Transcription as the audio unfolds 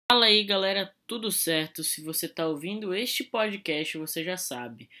Fala aí, galera, tudo certo? Se você tá ouvindo este podcast, você já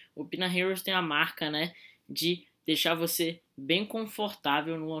sabe. O Pina Heroes tem a marca, né, de deixar você bem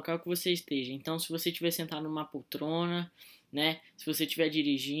confortável no local que você esteja. Então, se você estiver sentado numa poltrona, né, se você estiver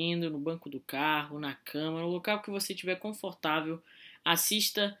dirigindo, no banco do carro, na cama, no local que você estiver confortável,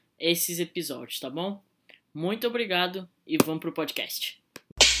 assista esses episódios, tá bom? Muito obrigado e vamos pro podcast.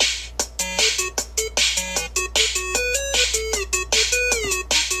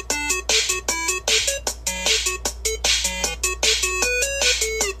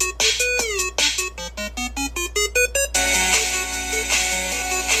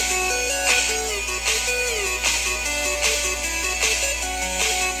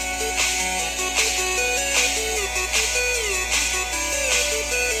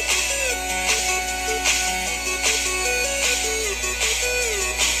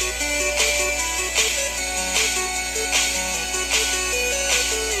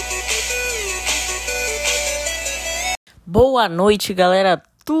 Boa noite, galera,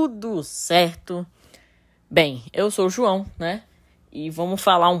 tudo certo? Bem, eu sou o João, né? E vamos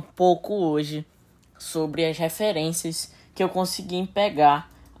falar um pouco hoje sobre as referências que eu consegui pegar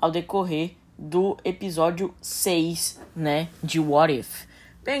ao decorrer do episódio 6, né, de What If.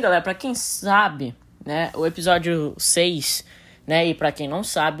 Bem, galera, pra quem sabe, né, o episódio 6, né, e pra quem não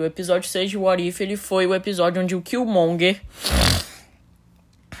sabe, o episódio 6 de What If, ele foi o episódio onde o Killmonger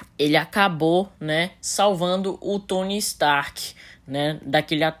ele acabou, né, salvando o Tony Stark, né,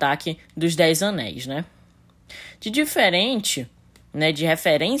 daquele ataque dos 10 Anéis, né. De diferente, né, de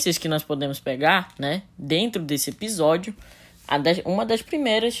referências que nós podemos pegar, né, dentro desse episódio, uma das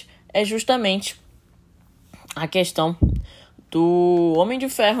primeiras é justamente a questão do Homem de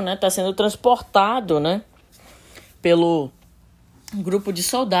Ferro, né, tá sendo transportado, né, pelo grupo de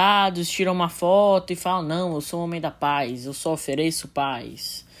soldados, tiram uma foto e falam, não, eu sou o Homem da Paz, eu só ofereço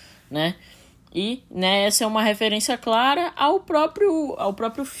paz, né? E, né, essa é uma referência clara ao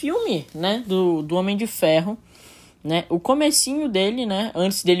próprio filme, né, do Homem de Ferro, né? O comecinho dele, né,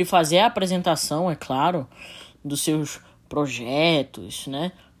 antes dele fazer a apresentação, é claro, dos seus projetos,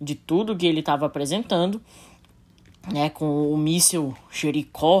 né, de tudo que ele estava apresentando, né, com o míssil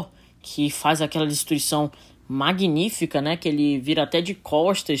Jericó, que faz aquela destruição magnífica, né, que ele vira até de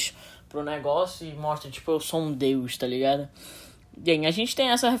costas pro negócio e mostra, tipo, eu sou um deus, tá ligado? Bem, a gente tem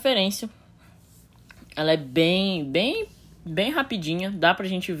essa referência. Ela é bem rapidinha. Dá pra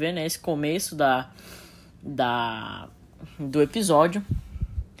gente ver, né, esse começo do episódio.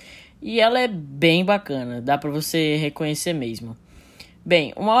 E ela é bem bacana. Dá pra você reconhecer mesmo.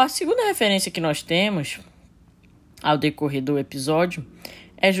 Bem, uma segunda referência que nós temos ao decorrer do episódio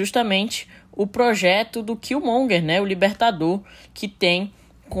é justamente o projeto do Killmonger, né, o Libertador, que tem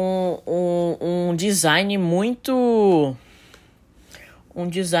com um design muito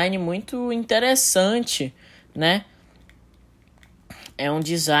interessante, né? É um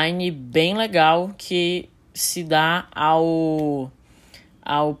design bem legal que se dá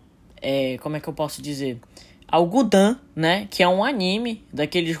como é que eu posso dizer? Ao Gundam, né? Que é um anime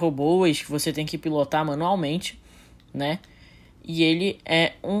daqueles robôs que você tem que pilotar manualmente, né? E ele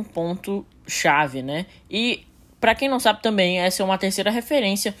é um ponto chave, né? E pra quem não sabe também, essa é uma terceira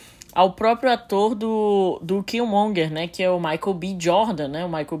referência ao próprio ator do Killmonger, né, que é o Michael B. Jordan, né? O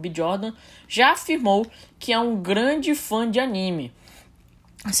Michael B. Jordan já afirmou que é um grande fã de anime.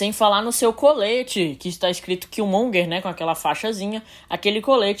 Sem falar no seu colete, que está escrito Killmonger, né, com aquela faixazinha. Aquele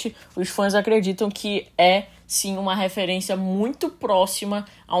colete, os fãs acreditam que é, sim, uma referência muito próxima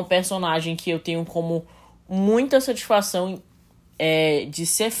a um personagem que eu tenho como muita satisfação de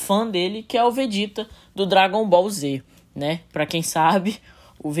ser fã dele, que é o Vegeta do Dragon Ball Z, né? Pra quem sabe,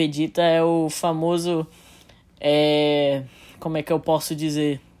 o Vegeta é o famoso, como é que eu posso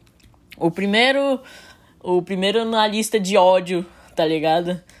dizer? O primeiro na lista de ódio, tá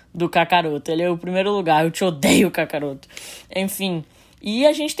ligado? Do Kakaroto. Ele é o primeiro lugar. Eu te odeio, Kakaroto. Enfim. E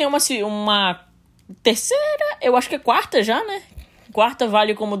a gente tem uma terceira, eu acho que é quarta já, né? Quarta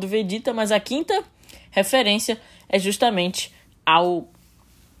vale como do Vegeta, mas a quinta referência é justamente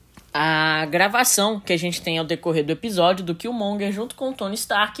a gravação que a gente tem ao decorrer do episódio do Killmonger junto com o Tony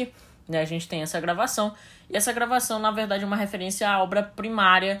Stark, né? A gente tem essa gravação. E essa gravação, na verdade, é uma referência à obra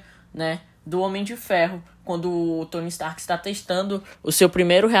primária, né, do Homem de Ferro, quando o Tony Stark está testando o seu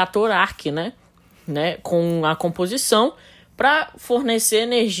primeiro reator Arc, né, com a composição para fornecer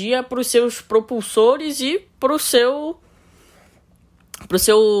energia para os seus propulsores e para o seu,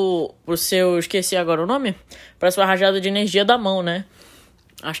 esqueci agora o nome, para sua rajada de energia da mão, né?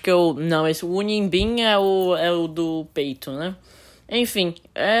 Acho que esse Union Beam é o do peito, né? Enfim,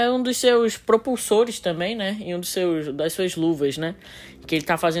 é um dos seus propulsores também, né? E das suas luvas, né? Que ele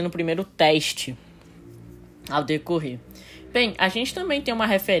tá fazendo o primeiro teste ao decorrer. Bem, a gente também tem uma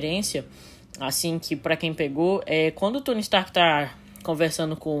referência, assim, que pra quem pegou, quando o Tony Stark tá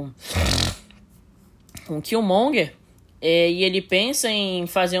conversando com o Killmonger, e ele pensa em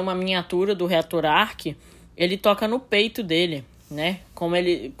fazer uma miniatura do reator Ark, ele toca no peito dele, né?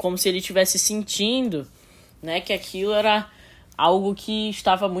 Como se ele estivesse sentindo, né, que aquilo era algo que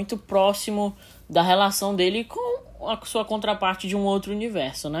estava muito próximo da relação dele com a sua contraparte de um outro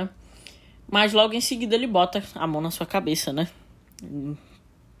universo, né? Mas logo em seguida ele bota a mão na sua cabeça, né?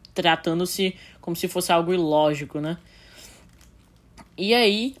 Tratando-se como se fosse algo ilógico, né? E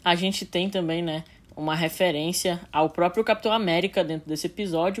aí a gente tem também, né, uma referência ao próprio Capitão América dentro desse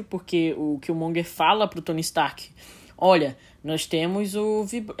episódio, porque o Killmonger fala pro Tony Stark: olha, nós temos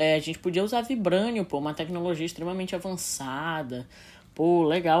a gente podia usar Vibranium, pô, uma tecnologia extremamente avançada, pô,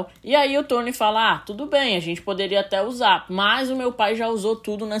 legal. E aí o Tony fala: tudo bem, a gente poderia até usar, mas o meu pai já usou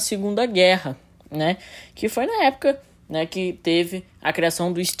tudo na Segunda Guerra, né? Que foi na época, né, que teve a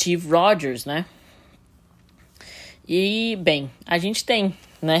criação do Steve Rogers, né? E, bem, a gente tem,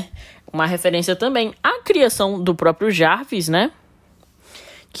 né, uma referência também à criação do próprio Jarvis, né?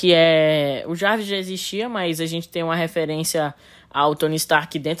 Que o Jarvis já existia, mas a gente tem uma referência ao Tony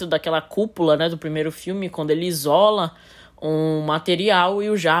Stark dentro daquela cúpula, né, do primeiro filme, quando ele isola um material e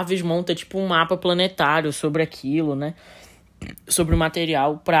o Jarvis monta tipo um mapa planetário sobre aquilo, né, sobre o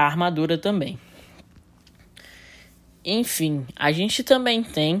material para a armadura também. Enfim, a gente também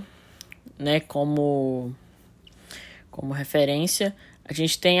tem, né, como referência, a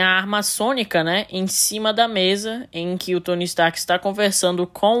gente tem a arma sônica, né, em cima da mesa em que o Tony Stark está conversando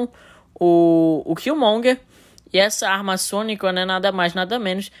com o Killmonger. E essa arma sônica não é nada mais, nada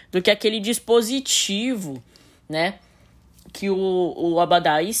menos do que aquele dispositivo, né, que o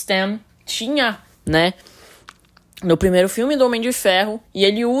Obadiah Stane tinha, né, no primeiro filme do Homem de Ferro. E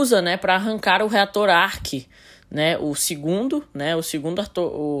ele usa, né, para arrancar o reator Ark, né, o segundo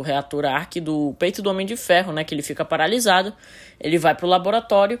reator Ark do peito do Homem de Ferro, né, que ele fica paralisado. Ele vai pro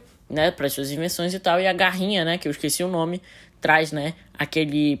laboratório, né, para suas invenções e tal, e a garrinha, né, que eu esqueci o nome, traz, né,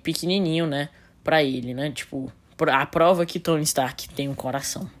 aquele pequenininho, né, para ele, né, tipo, a prova que Tony Stark tem um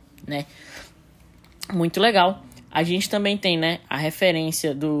coração, né. Muito legal. A gente também tem, né, a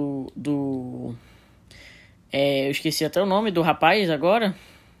referência eu esqueci até o nome do rapaz agora,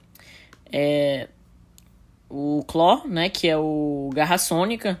 o Claw, né, que é o Garra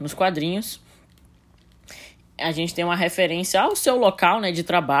Sônica nos quadrinhos. A gente tem uma referência ao seu local, né, de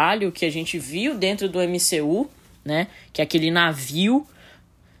trabalho, que a gente viu dentro do MCU, né, que é aquele navio.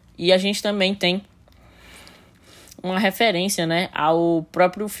 E a gente também tem uma referência, né, ao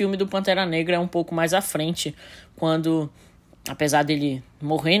próprio filme do Pantera Negra um pouco mais à frente, quando, apesar dele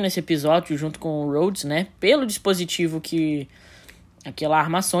morrer nesse episódio junto com o Rhodes, né, pelo dispositivo aquela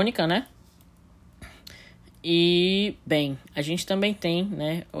arma sônica, né. E, bem, a gente também tem,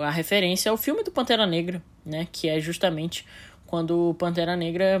 né, a referência ao filme do Pantera Negra, né, que é justamente quando o Pantera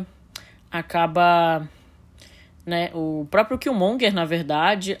Negra acaba, né, o próprio Killmonger, na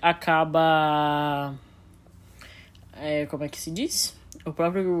verdade, acaba, como é que se diz? O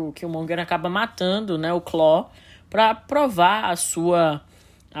próprio Killmonger acaba matando, né, o Claw para provar a sua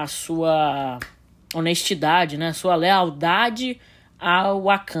honestidade, né, a sua lealdade ao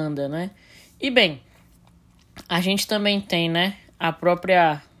Wakanda, né. E, bem, a gente também tem, né, a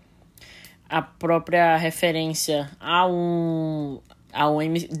própria referência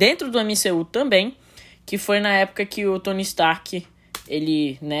dentro do MCU também, que foi na época que o Tony Stark,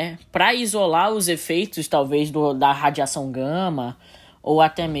 ele, né, para isolar os efeitos, talvez, da radiação gama, ou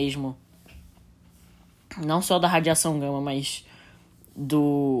até mesmo, não só da radiação gama, mas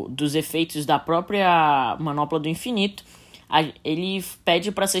dos efeitos da própria Manopla do Infinito, ele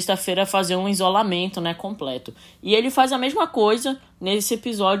pede para sexta-feira fazer um isolamento, né, completo. E ele faz a mesma coisa nesse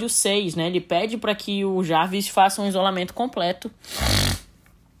episódio 6, né? Ele pede para que o Jarvis faça um isolamento completo,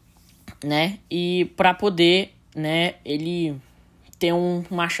 né? E para poder, né, ele ter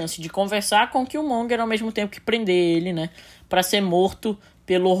uma chance de conversar com o Killmonger ao mesmo tempo que prender ele, né, para ser morto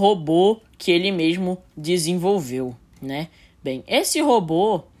pelo robô que ele mesmo desenvolveu, né? Bem, esse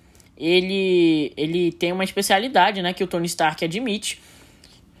robô, ele tem uma especialidade, né, que o Tony Stark admite,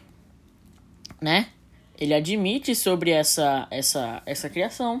 né? Ele admite sobre essa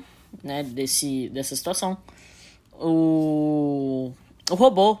criação, né, dessa situação. O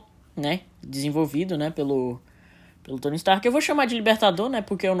robô, né, desenvolvido, né, pelo Tony Stark, eu vou chamar de Libertador, né,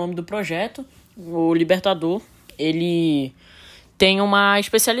 porque é o nome do projeto. O Libertador, ele tem uma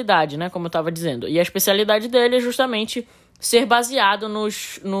especialidade, né, como eu estava dizendo. E a especialidade dele é justamente ser baseado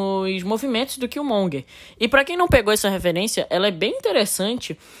nos movimentos do Killmonger. E para quem não pegou essa referência, ela é bem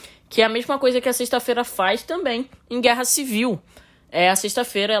interessante, que é a mesma coisa que a Sexta-feira faz também em Guerra Civil. A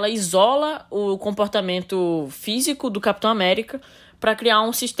Sexta-feira ela isola o comportamento físico do Capitão América para criar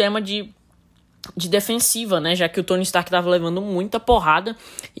um sistema de defensiva, né? Já que o Tony Stark estava levando muita porrada.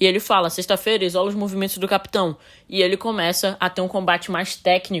 E ele fala, Sexta-feira isola os movimentos do Capitão. E ele começa a ter um combate mais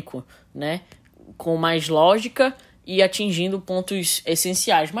técnico, né? Com mais lógica e atingindo pontos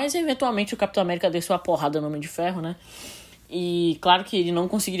essenciais. Mas, eventualmente, o Capitão América desceu a porrada no Homem de Ferro, né? E, claro que ele não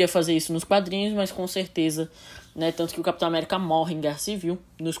conseguiria fazer isso nos quadrinhos, mas com certeza, né? Tanto que o Capitão América morre em Guerra Civil,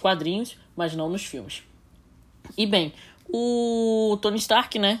 nos quadrinhos, mas não nos filmes. E, bem, o Tony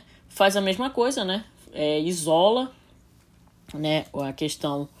Stark, né? Faz a mesma coisa, né? Isola, né? A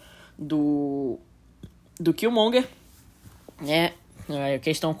questão do Killmonger, né? A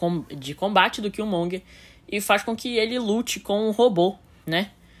questão de combate do Killmonger e faz com que ele lute com um robô,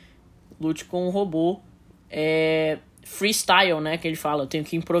 né? Lute com um robô freestyle, né? Que ele fala, eu tenho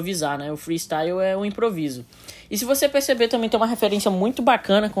que improvisar, né? O freestyle é o improviso. E se você perceber, também tem uma referência muito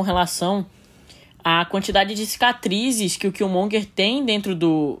bacana com relação à quantidade de cicatrizes que o Killmonger tem dentro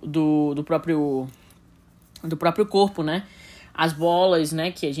do próprio corpo, né? As bolas, né,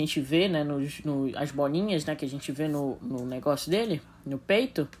 que a gente vê, né, as bolinhas, né, que a gente vê no negócio dele, no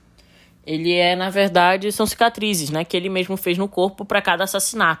peito, ele na verdade, são cicatrizes, né, que ele mesmo fez no corpo para cada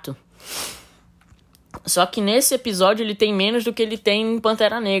assassinato. Só que nesse episódio ele tem menos do que ele tem em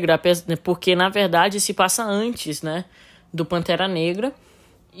Pantera Negra, porque na verdade se passa antes, né, do Pantera Negra.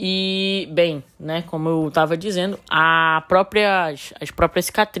 E, bem, né, como eu estava dizendo, as próprias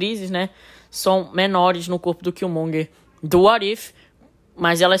cicatrizes, né, são menores no corpo do Killmonger do What If,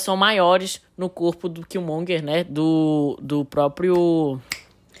 mas elas são maiores no corpo do Killmonger, né, do próprio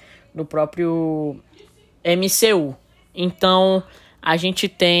MCU. Então, a gente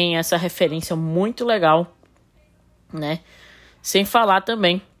tem essa referência muito legal, né, sem falar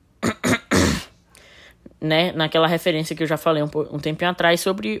também, né, naquela referência que eu já falei um tempinho atrás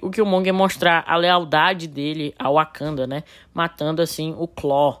sobre o Killmonger mostrar a lealdade dele ao Wakanda, né, matando assim o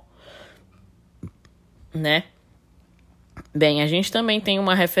Klaw, né. Bem, a gente também tem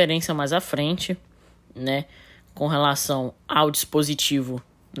uma referência mais à frente, né, com relação ao dispositivo,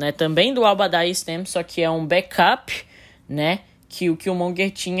 né, também do Obadiah Stane, só que é um backup, né, que o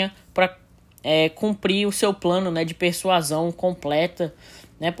Killmonger tinha para cumprir o seu plano, né, de persuasão completa,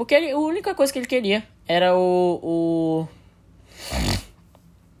 né, porque a única coisa que ele queria era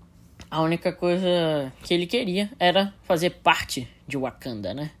a única coisa que ele queria era fazer parte de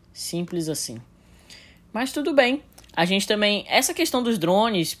Wakanda, né, simples assim. Mas tudo bem. A gente também... Essa questão dos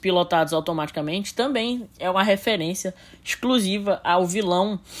drones pilotados automaticamente também é uma referência exclusiva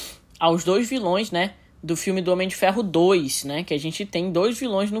aos dois vilões, né? Do filme do Homem de Ferro 2, né? Que a gente tem dois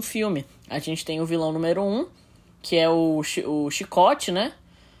vilões no filme. A gente tem o vilão número 1, que é o Chicote, né?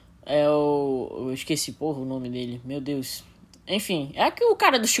 Eu esqueci, o nome dele. Meu Deus. Enfim, é o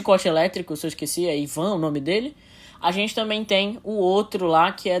cara do chicote elétrico, se eu esqueci, é Ivan o nome dele. A gente também tem o outro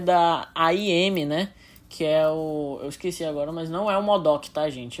lá, que é da AIM, né? Que é eu esqueci agora, mas não é o MODOK, tá,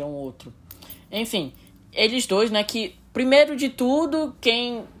 gente? É um outro. Enfim, eles dois, né, que, primeiro de tudo,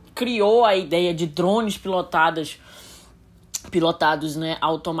 quem criou a ideia de drones pilotados, né,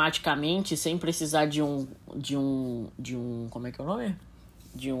 automaticamente, sem precisar de um como é que é o nome?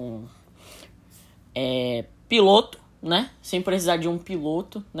 De um piloto, né? Sem precisar de um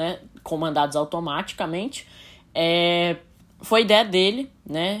piloto, né, comandados automaticamente, foi ideia dele,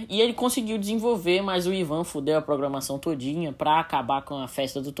 né? E ele conseguiu desenvolver, mas o Ivan fudeu a programação todinha pra acabar com a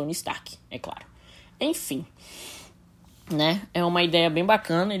festa do Tony Stark, é claro. Enfim, né? É uma ideia bem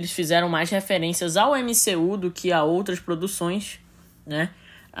bacana. Eles fizeram mais referências ao MCU do que a outras produções, né?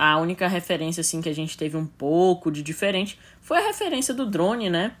 A única referência, assim, que a gente teve um pouco de diferente foi a referência do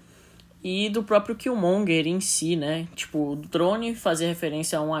drone, né? E do próprio Killmonger em si, né? Tipo, o drone fazer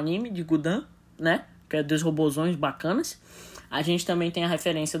referência a um anime de Gundam, né? Que é dos robozões bacanas. A gente também tem a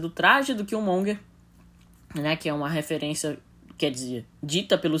referência do traje do Killmonger, né, que é uma referência, quer dizer,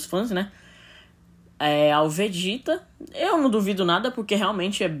 dita pelos fãs, né, ao Vegeta. Eu não duvido nada, porque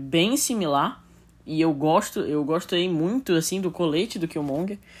realmente é bem similar. E eu gostei muito, assim, do colete do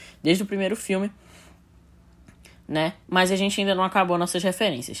Killmonger, desde o primeiro filme, né, mas a gente ainda não acabou nossas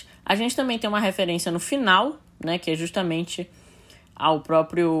referências. A gente também tem uma referência no final, né, que é justamente ao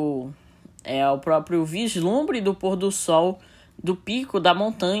próprio vislumbre do pôr do sol do pico da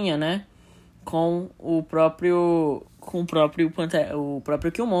montanha, né? Com o próprio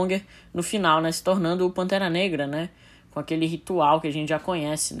Killmonger no final, né? Se tornando o Pantera Negra, né? Com aquele ritual que a gente já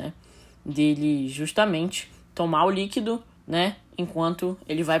conhece, né? Dele justamente tomar o líquido né? Enquanto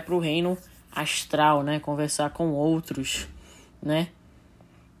ele vai pro reino astral, né? Conversar com outros, né?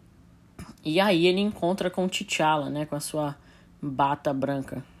 E aí ele encontra com T'Challa, né? Com a sua bata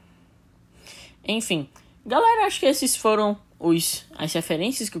branca. Enfim, galera, acho que esses foram as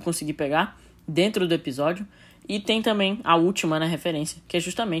referências que eu consegui pegar dentro do episódio. E tem também a última, né, referência, que é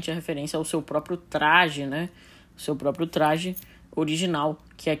justamente a referência ao seu próprio traje, né? O seu próprio traje original,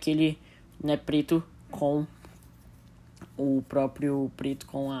 que é aquele, né, preto com o próprio preto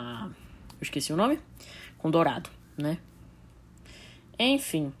com a... eu esqueci o nome? Com dourado, né?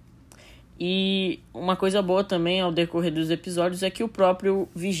 Enfim. E uma coisa boa também ao decorrer dos episódios é que o próprio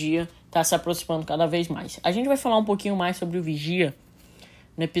Vigia tá se aproximando cada vez mais. A gente vai falar um pouquinho mais sobre o Vigia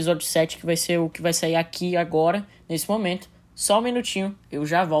no episódio 7, que vai ser o que vai sair aqui agora, nesse momento. Só um minutinho, eu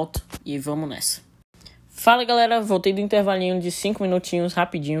já volto e vamos nessa. Fala, galera, voltei do intervalinho de 5 minutinhos,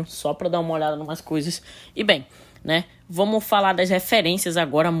 rapidinho, só pra dar uma olhada em umas coisas. E bem, né, vamos falar das referências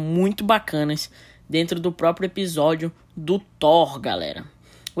agora muito bacanas dentro do próprio episódio do Thor, galera.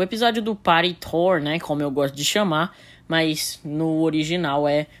 O episódio do Party Thor, né, como eu gosto de chamar, mas no original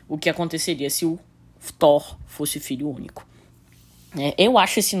é o que aconteceria se o Thor fosse filho único. Eu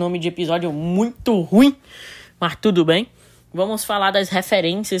acho esse nome de episódio muito ruim, mas tudo bem. Vamos falar das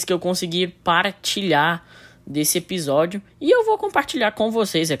referências que eu consegui partilhar desse episódio. E eu vou compartilhar com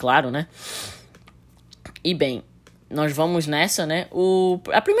vocês, é claro, né? E bem, nós vamos nessa, né?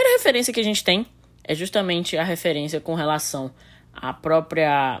 A primeira referência que a gente tem é justamente a referência com relação ao próprio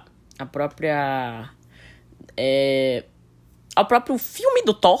filme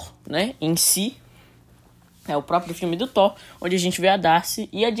do Thor, né? Em si. É o próprio filme do Thor, onde a gente vê a Darcy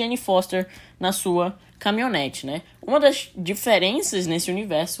e a Jane Foster na sua caminhonete, né? Uma das diferenças nesse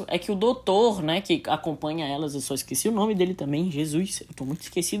universo é que o doutor, né, que acompanha elas, eu só esqueci o nome dele também, Jesus, eu tô muito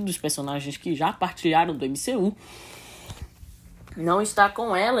esquecido dos personagens que já partilharam do MCU, não está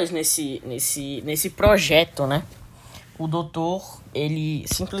com elas nesse projeto, né? O doutor, ele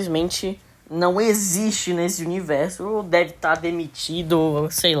simplesmente não existe nesse universo, ou deve estar demitido, ou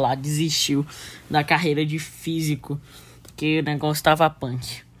sei lá, desistiu da carreira de físico, porque o negócio estava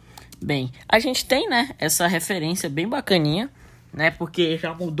punk. Bem, a gente tem, né, essa referência bem bacaninha, né, porque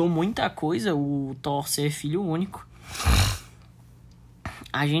já mudou muita coisa o Thor ser filho único.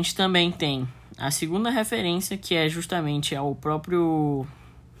 A gente também tem a segunda referência, que é justamente ao próprio...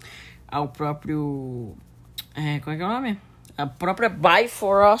 como é que é o nome? A própria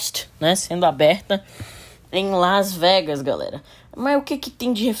Bifrost, né, sendo aberta em Las Vegas, galera. Mas o que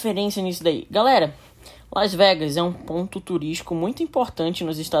tem de referência nisso daí? Galera, Las Vegas é um ponto turístico muito importante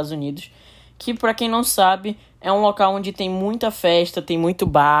nos Estados Unidos, que, pra quem não sabe, é um local onde tem muita festa, tem muito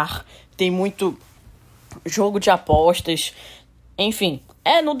bar, tem muito jogo de apostas, enfim,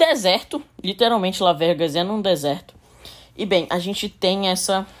 é no deserto, literalmente Las Vegas é num deserto. E bem, a gente tem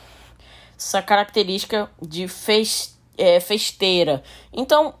essa característica de festeira.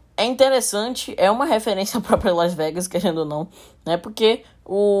 Então, é interessante, é uma referência à própria Las Vegas, querendo ou não, né? Porque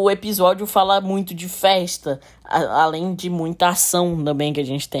o episódio fala muito de festa, além de muita ação também que a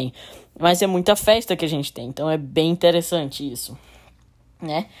gente tem. Mas é muita festa que a gente tem, então é bem interessante isso,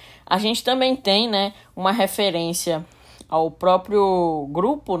 né? A gente também tem, né, uma referência ao próprio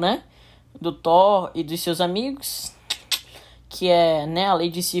grupo, né, do Thor e dos seus amigos, que é, né, a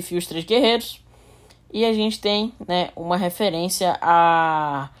Lady Sif e os Três Guerreiros. E a gente tem, né, uma referência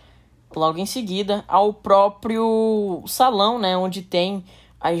logo em seguida ao próprio salão, né, onde tem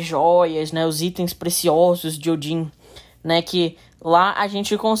as joias, né, os itens preciosos de Odin, né, que lá a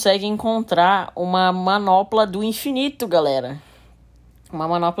gente consegue encontrar uma manopla do infinito, galera. Uma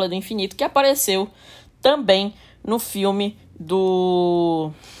manopla do infinito que apareceu também no filme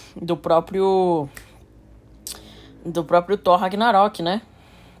do próprio Thor Ragnarok, né?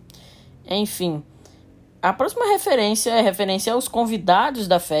 Enfim, a próxima referência é referência aos convidados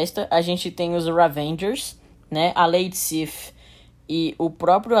da festa. A gente tem os Ravengers, né? A Lady Sif e o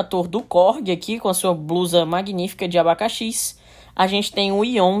próprio ator do Korg aqui com a sua blusa magnífica de abacaxis. A gente tem o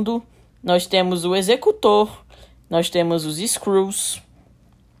Yondo, nós temos o Executor, nós temos os Skrulls,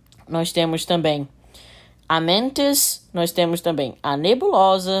 nós temos também a Mantis, nós temos também a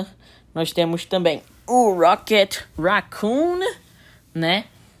Nebulosa, nós temos também o Rocket Raccoon, né?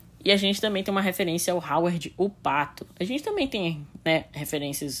 E a gente também tem uma referência ao Howard o Pato. A gente também tem, né,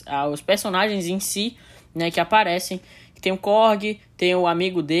 referências aos personagens em si, né, que aparecem. Tem o Korg, tem o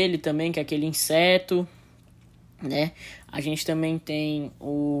amigo dele também, que é aquele inseto, né? A gente também tem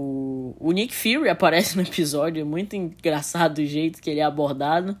o Nick Fury aparece no episódio, é muito engraçado o jeito que ele é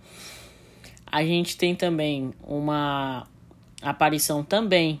abordado. A gente tem também uma aparição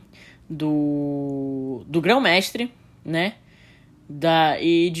também do Grão-Mestre, né?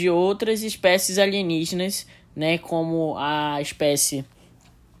 E de outras espécies alienígenas, né? Como a espécie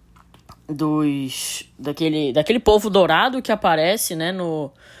daquele polvo dourado que aparece, né?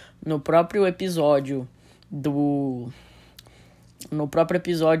 No próprio episódio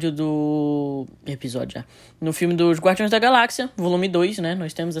no filme dos Guardiões da Galáxia, volume 2, né?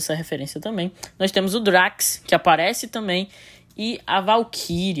 Nós temos essa referência também. Nós temos o Drax, que aparece também, e a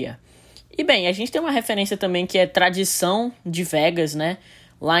Valkyria. E bem, a gente tem uma referência também que é tradição de Vegas, né?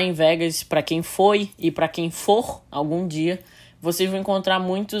 Lá em Vegas, para quem foi e para quem for algum dia, vocês vão encontrar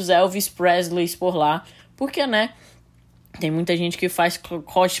muitos Elvis Presleys por lá, porque, né? Tem muita gente que faz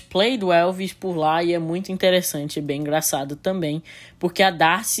cosplay do Elvis por lá e é muito interessante, é bem engraçado também, porque a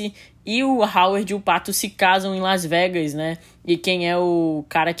Darcy e o Howard, o Pato, se casam em Las Vegas, né? E quem é o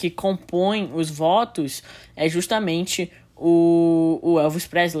cara que compõe os votos é justamente o Elvis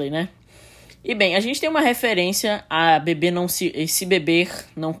Presley, né? E bem, a gente tem uma referência a se beber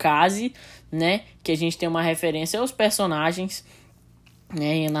não case, né? Que a gente tem uma referência aos personagens,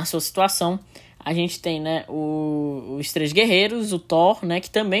 né? Na sua situação. A gente tem, né, os Três Guerreiros, o Thor, né,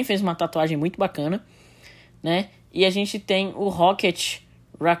 que também fez uma tatuagem muito bacana, né? E a gente tem o Rocket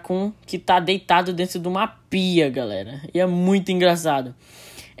Raccoon, que tá deitado dentro de uma pia, galera. E é muito engraçado.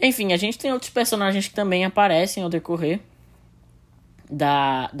 Enfim, a gente tem outros personagens que também aparecem ao decorrer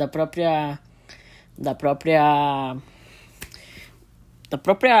da própria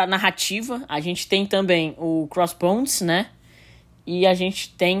narrativa. A gente tem também o Crossbones, né? E a gente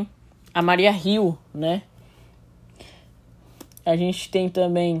tem a Maria Hill, né? A gente tem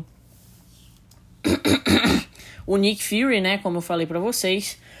também o Nick Fury, né? Como eu falei pra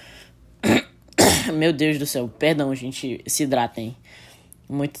vocês. Meu Deus do céu, perdão, gente, se hidratem.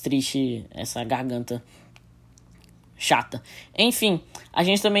 Muito triste essa garganta chata. Enfim, a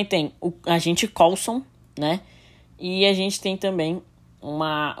gente também tem o agente Coulson, né? E a gente tem também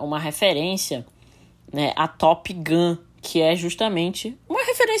uma referência, né, a Top Gun, que é justamente uma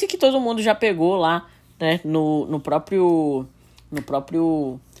referência que todo mundo já pegou lá, né, no próprio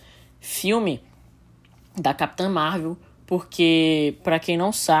filme da Capitã Marvel, porque, para quem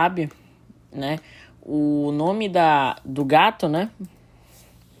não sabe, né, o nome do gato, né,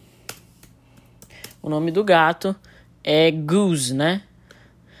 o nome do gato é Goose, né,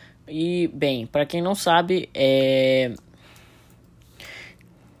 e, bem, para quem não sabe,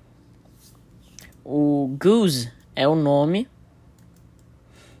 o Goose é o nome,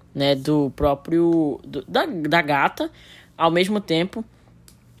 né, da gata, ao mesmo tempo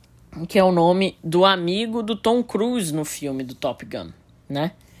que é o nome do amigo do Tom Cruise no filme do Top Gun,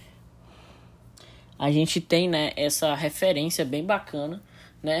 né? A gente tem, né, essa referência bem bacana,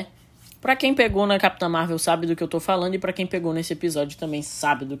 né? Pra quem pegou na Capitã Marvel sabe do que eu tô falando, e pra quem pegou nesse episódio também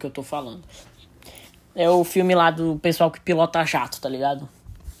sabe do que eu tô falando. É o filme lá do pessoal que pilota jato, tá ligado?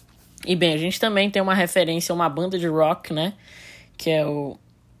 E bem, a gente também tem uma referência a uma banda de rock, né? Que é o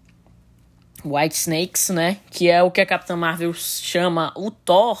White Snakes, né? Que é o que a Capitã Marvel chama o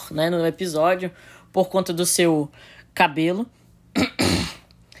Thor, né? No episódio, por conta do seu cabelo.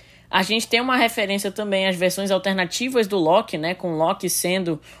 A gente tem uma referência também às versões alternativas do Loki, né? Com Loki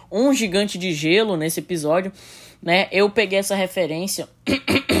sendo um gigante de gelo nesse episódio, né? Eu peguei essa referência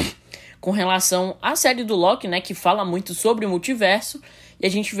com relação à série do Loki, né? Que fala muito sobre o multiverso. E a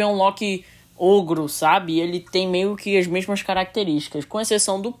gente vê um Loki ogro, sabe? E ele tem meio que as mesmas características, com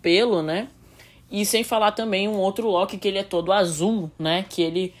exceção do pelo, né? E sem falar também um outro Loki que ele é todo azul, né? Que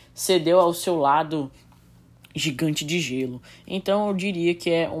ele cedeu ao seu lado gigante de gelo. Então eu diria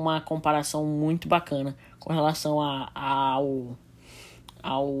que é uma comparação muito bacana com relação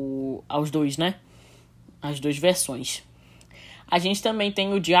aos dois, né? As duas versões. A gente também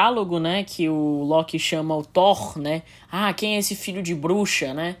tem o diálogo, né, que o Loki chama o Thor, né? Ah, quem é esse filho de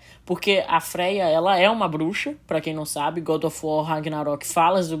bruxa, né? Porque a Freya, ela é uma bruxa, pra quem não sabe. God of War Ragnarok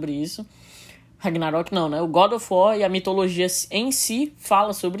fala sobre isso. Ragnarok não, né? O God of War e a mitologia em si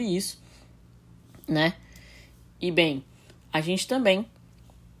fala sobre isso, né? E bem, a gente também...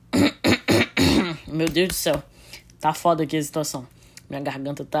 Meu Deus do céu. Tá foda aqui a situação. Minha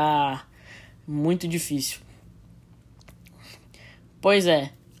garganta tá muito difícil. Pois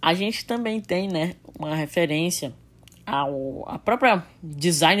é, a gente também tem, né, uma referência a própria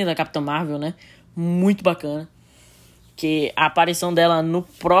design da Capitã Marvel, né, muito bacana, que a aparição dela no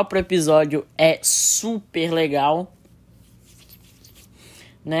próprio episódio é super legal,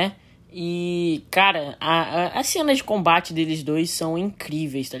 né, e, cara, as cenas de combate deles dois são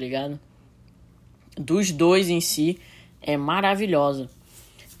incríveis, tá ligado? Dos dois em si, é maravilhosa,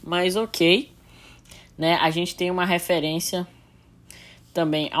 mas ok, né, a gente tem uma referência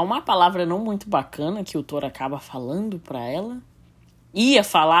também há uma palavra não muito bacana que o Thor acaba falando pra ela. Ia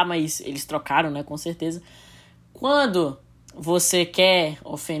falar, mas eles trocaram, né, com certeza. Quando você quer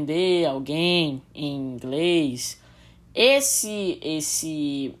ofender alguém em inglês, esse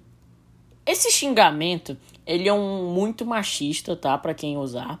xingamento, ele é muito machista, tá, pra quem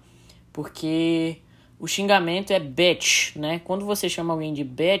usar, porque o xingamento é bitch, né? Quando você chama alguém de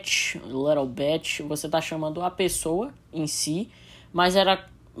bitch, little bitch, você tá chamando a pessoa em si, mas era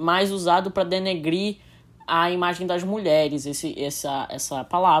mais usado para denegrir a imagem das mulheres, essa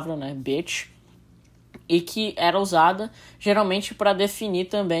palavra, né, bitch, e que era usada geralmente para definir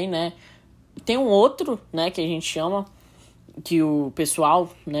também, né? Tem um outro, né, que a gente chama, que o pessoal,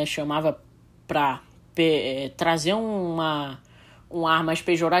 né, chamava para trazer um ar mais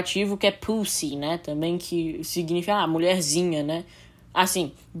pejorativo, que é pussy, né, também, que significa mulherzinha, né,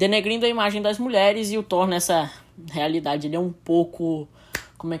 assim, denegrindo a imagem das mulheres. E o Thor, nessa realidade, ele é um pouco,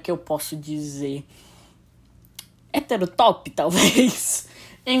 como é que eu posso dizer, heterotop, talvez.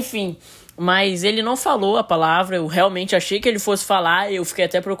 Enfim, mas ele não falou a palavra. Eu realmente achei que ele fosse falar. Eu fiquei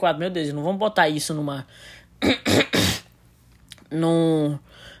até preocupado. Meu Deus, não vamos botar isso numa...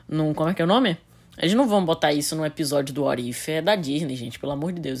 como é que é o nome? Eles não vão botar isso num episódio do What If. É da Disney, gente, pelo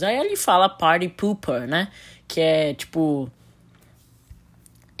amor de Deus. Aí ele fala party pooper, né? Que é, tipo...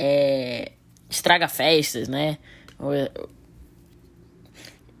 estraga festas, né?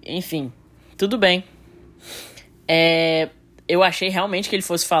 Enfim, tudo bem. Eu achei realmente que ele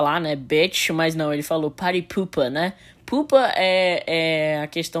fosse falar, né, bitch, mas não, ele falou party pooper, né? Pooper é a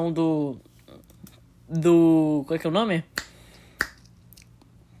questão do... Qual é que é o nome?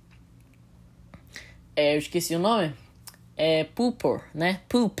 Eu esqueci o nome. É pooper, né?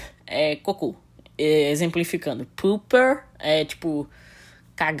 Poop é cocô. Exemplificando. Pooper é, tipo,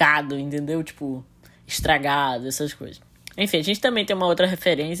 cagado, entendeu? Tipo, estragado, essas coisas. Enfim, a gente também tem uma outra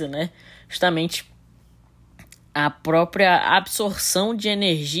referência, né? Justamente a própria absorção de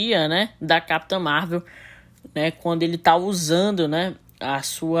energia, né, da Capitã Marvel, né, quando ele tá usando, né,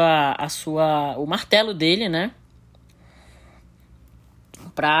 o martelo dele, né,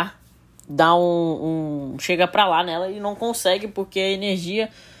 pra dar chega pra lá nela e não consegue porque a energia,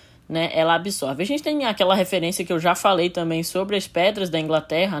 né, ela absorve. A gente tem aquela referência que eu já falei também sobre as pedras da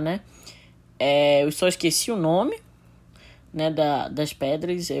Inglaterra, né, eu só esqueci o nome, né, das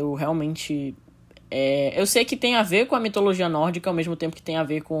pedras. Eu realmente... eu sei que tem a ver com a mitologia nórdica, ao mesmo tempo que tem a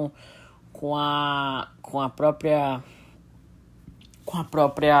ver com a própria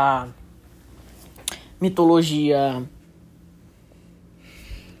mitologia,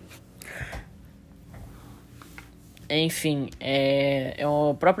 enfim, é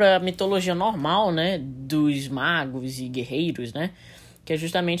a própria mitologia normal, né, dos magos e guerreiros, né, que é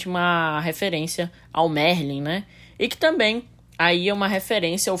justamente uma referência ao Merlin, né, e que também aí é uma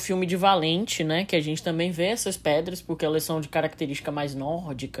referência ao filme de Valente, né? Que a gente também vê essas pedras, porque elas são de característica mais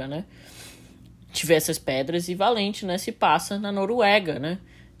nórdica, né? Tiver essas pedras, e Valente, né? Se passa na Noruega, né?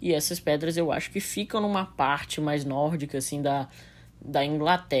 E essas pedras eu acho que ficam numa parte mais nórdica, assim, da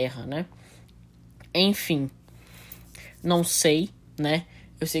Inglaterra, né? Enfim, não sei, né?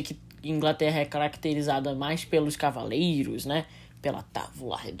 Eu sei que Inglaterra é caracterizada mais pelos cavaleiros, né? Pela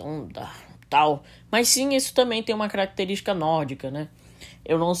tábua redonda, tal. Mas sim, isso também tem uma característica nórdica, né?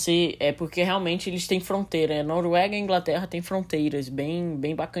 Eu não sei, é porque realmente eles têm fronteira. Noruega e Inglaterra têm fronteiras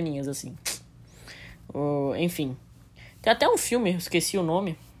bem bacaninhas, assim. Enfim. Tem até um filme, esqueci o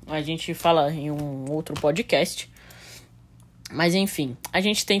nome. A gente fala em um outro podcast. Mas enfim, a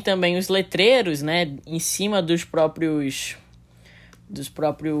gente tem também os letreiros, né? Em cima dos próprios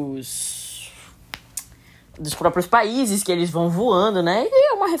países que eles vão voando, né?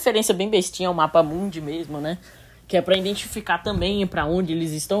 E é uma referência bem bestinha ao mapa mundi mesmo, né? Que é pra identificar também pra onde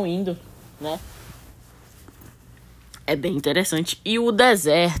eles estão indo, né? É bem interessante. E o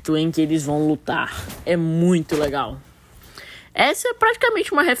deserto em que eles vão lutar é muito legal. Essa é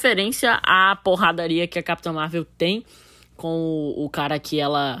praticamente uma referência à porradaria que a Capitã Marvel tem com o cara que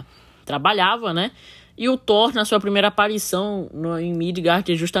ela trabalhava, né? E o Thor na sua primeira aparição em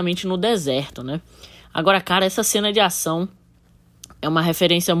Midgard, justamente no deserto, né? Agora, cara, essa cena de ação é uma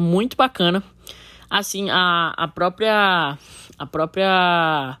referência muito bacana. Assim, a própria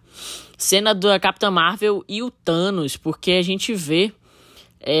cena da Capitã Marvel e o Thanos, porque a gente vê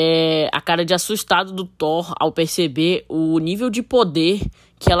a cara de assustado do Thor ao perceber o nível de poder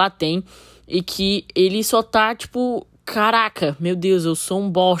que ela tem e que ele só tá, tipo, caraca, meu Deus, eu sou um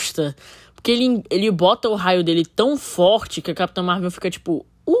bosta. Porque ele bota o raio dele tão forte que a Capitã Marvel fica tipo,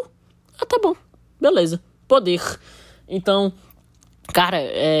 tá bom. Beleza, poder. Então, Cara,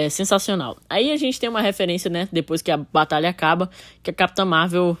 é sensacional. Aí a gente tem uma referência, né? Depois que a batalha acaba, que a Capitã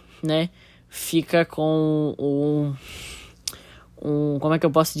Marvel, né? Fica com como é que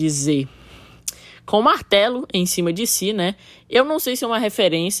eu posso dizer? Com um martelo em cima de si, né? Eu não sei se é uma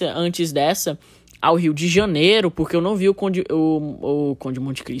referência antes dessa ao Rio de Janeiro, porque eu não vi o Conde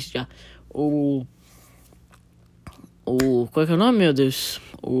Monte Cristo já. Qual é que é o nome, meu Deus?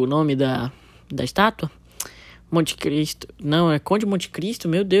 O nome da estátua? Monte Cristo. Não, é Conde Monte Cristo,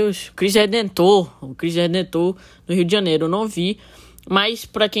 meu Deus. Cristo Redentor. O Cristo Redentor do Rio de Janeiro. Eu não vi. Mas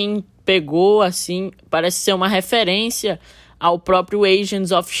pra quem pegou, assim, parece ser uma referência ao próprio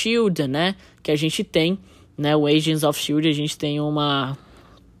Agents of S.H.I.E.L.D., né? Que a gente tem, né? O Agents of S.H.I.E.L.D., a gente tem uma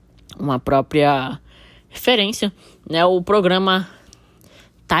própria referência, né? O programa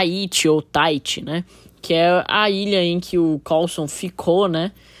Tahiti, ou Tahiti, né? Que é a ilha em que o Coulson ficou,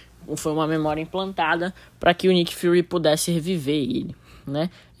 né? Foi uma memória implantada para que o Nick Fury pudesse reviver ele, né?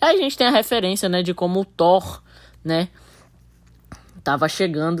 Aí a gente tem a referência, né, de como o Thor, né, tava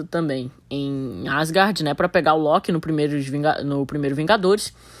chegando também em Asgard, né, para pegar o Loki no primeiro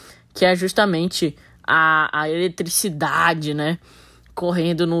Vingadores, que é justamente a eletricidade, né,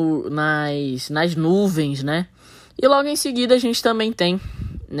 correndo nas nuvens, né? E logo em seguida a gente também tem,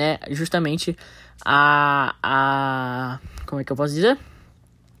 né, justamente como é que eu posso dizer?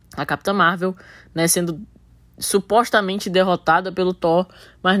 A Capitã Marvel, né, sendo supostamente derrotada pelo Thor,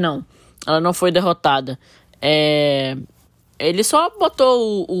 mas não, ela não foi derrotada. Ele só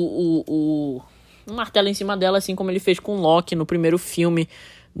botou o martelo em cima dela, assim como ele fez com Loki no primeiro filme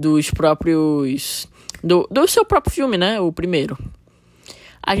dos próprios... Do seu próprio filme, né, o primeiro.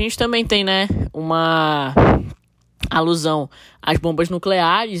 A gente também tem, né, uma alusão às bombas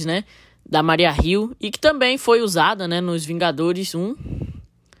nucleares, né, da Maria Hill, e que também foi usada, né, nos Vingadores 1,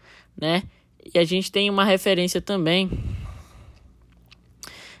 né? E a gente tem uma referência também.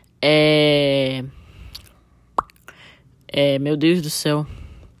 Meu Deus do céu.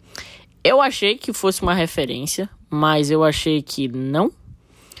 Eu achei que fosse uma referência, mas eu achei que não.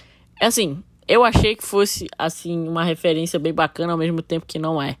 Assim, eu achei que fosse, assim, uma referência bem bacana, ao mesmo tempo que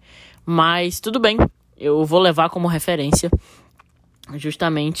não é. Mas tudo bem, eu vou levar como referência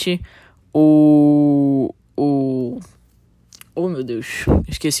justamente Oh, meu Deus,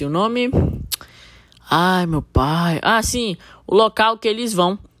 esqueci o nome. Ai, meu pai. Ah, sim, o local que eles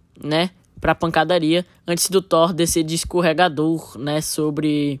vão, né, pra pancadaria, antes do Thor descer de escorregador, né,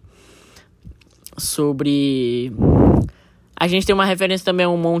 sobre... A gente tem uma referência também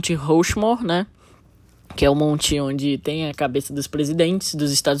ao Monte Rushmore, né, que é o monte onde tem a cabeça dos presidentes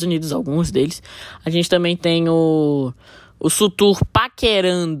dos Estados Unidos, alguns deles. A gente também tem o Surtur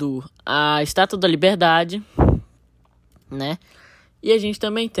paquerando a Estátua da Liberdade, né? E a gente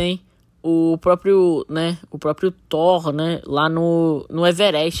também tem o próprio Thor, né, lá no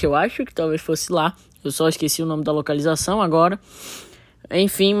Everest, eu acho que talvez fosse lá. Eu só esqueci o nome da localização agora.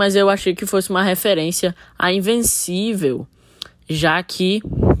 Enfim, mas eu achei que fosse uma referência a Invencível, já que,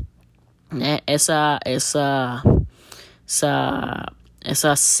 né, essa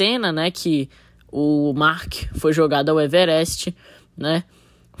cena, né, que o Mark foi jogado ao Everest, né,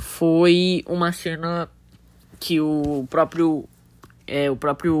 foi uma cena que o próprio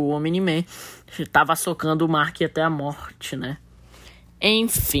Omni-Man estava socando o Mark até a morte, né?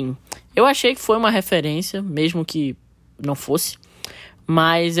 Enfim, eu achei que foi uma referência, mesmo que não fosse,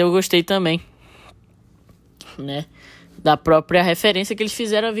 mas eu gostei também, né, da própria referência que eles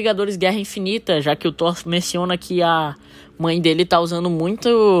fizeram a Vingadores Guerra Infinita, já que o Thor menciona que a mãe dele tá usando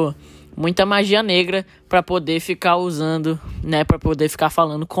muita magia negra para poder ficar usando, né, para poder ficar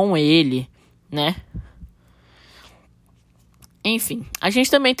falando com ele, né? Enfim, a gente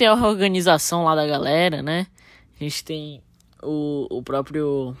também tem a organização lá da galera, né? A gente tem o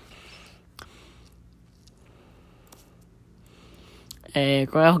próprio...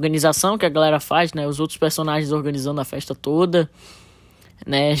 qual é a organização que a galera faz, né? Os outros personagens organizando a festa toda,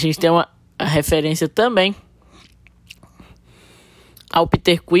 né? A gente tem uma referência também ao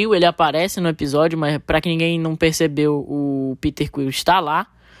Peter Quill, ele aparece no episódio, mas pra que ninguém não percebeu, o Peter Quill está lá,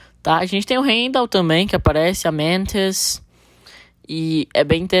 tá? A gente tem o Heimdall também, que aparece, a Mantis... E é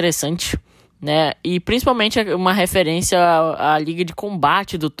bem interessante, né? E principalmente uma referência à Liga de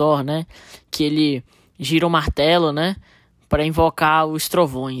Combate do Thor, né? Que ele gira o martelo, né, para invocar os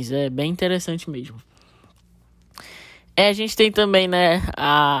trovões. É bem interessante mesmo. A gente tem também, né,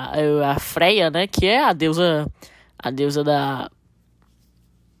 a Freya, né, que é a deusa da...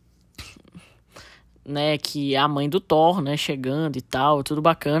 né, que é a mãe do Thor, né, chegando e tal, tudo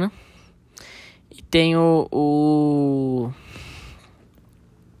bacana. E tem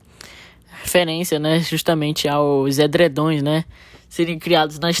referência, né, justamente aos edredões, né, serem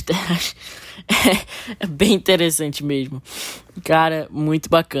criados nas terras. É bem interessante mesmo. Cara, muito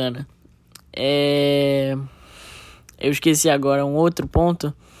bacana. Eu esqueci agora um outro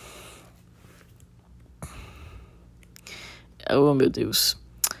ponto. Oh, meu Deus.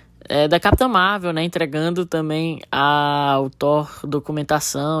 Da Capitã Marvel, né? Entregando também ao Thor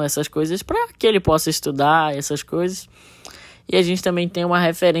documentação, essas coisas, para que ele possa estudar essas coisas. E a gente também tem uma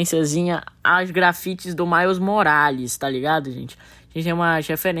referenciazinha aos grafites do Miles Morales, tá ligado, gente? A gente tem umas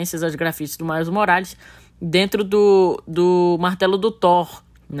referências aos grafites do Miles Morales dentro do martelo do Thor,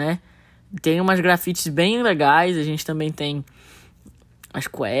 né? Tem umas grafites bem legais, a gente também tem as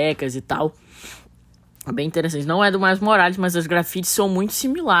cuecas e tal. Bem interessante. Não é do Miles Morales, mas as grafites são muito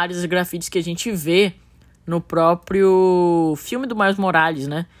similares às grafites que a gente vê no próprio filme do Miles Morales,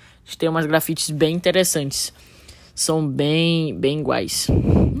 né? A gente tem umas grafites bem interessantes. São bem iguais.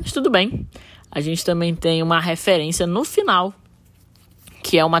 Mas tudo bem. A gente também tem uma referência no final,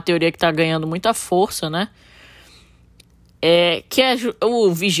 que é uma teoria que tá ganhando muita força, né? Que é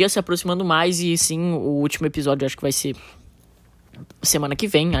o Vigia se aproximando mais. E sim, o último episódio acho que vai ser semana que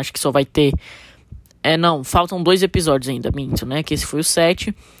vem. Acho que só vai ter... Não, faltam 2 episódios ainda, minto, né? Que esse foi o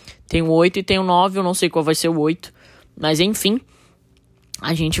 7, tem o 8 e tem o 9, eu não sei qual vai ser o 8. Mas enfim,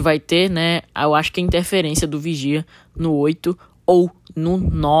 a gente vai ter, né? Eu acho que a interferência do Vigia no 8 ou no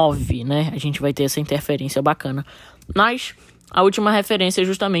 9, né? A gente vai ter essa interferência bacana. Mas a última referência é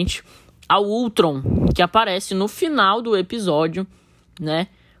justamente ao Ultron, que aparece no final do episódio, né?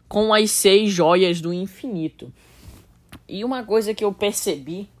 Com as 6 joias do infinito. E uma coisa que eu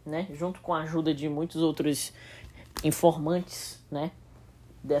percebi, né, junto com a ajuda de muitos outros informantes, né,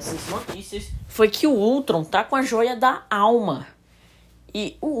 dessas notícias, foi que o Ultron tá com a joia da alma.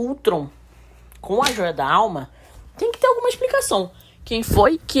 E o Ultron, com a joia da alma, tem que ter alguma explicação. Quem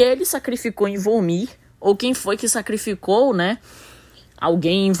foi que ele sacrificou em Vormir, ou quem foi que sacrificou, né,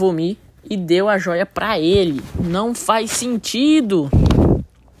 alguém em Vormir e deu a joia pra ele. Não faz sentido.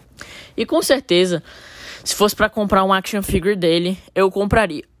 E com certeza... se fosse pra comprar um action figure dele, eu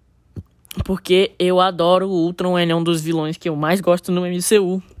compraria. Porque eu adoro o Ultron, ele é um dos vilões que eu mais gosto no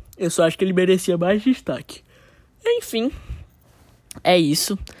MCU. Eu só acho que ele merecia mais destaque. Enfim, é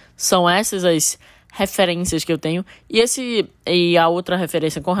isso. São essas as referências que eu tenho. E a outra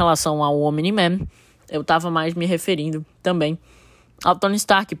referência com relação ao Omni-Man, eu tava mais me referindo também ao Tony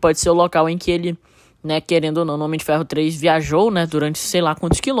Stark. Pode ser o local em que ele, né, querendo ou não, no Homem de Ferro 3 viajou, né, durante sei lá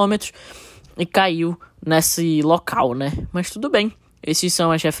quantos quilômetros e caiu nesse local, né? Mas tudo bem. Essas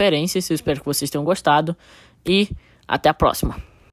são as referências. Eu espero que vocês tenham gostado. E até a próxima.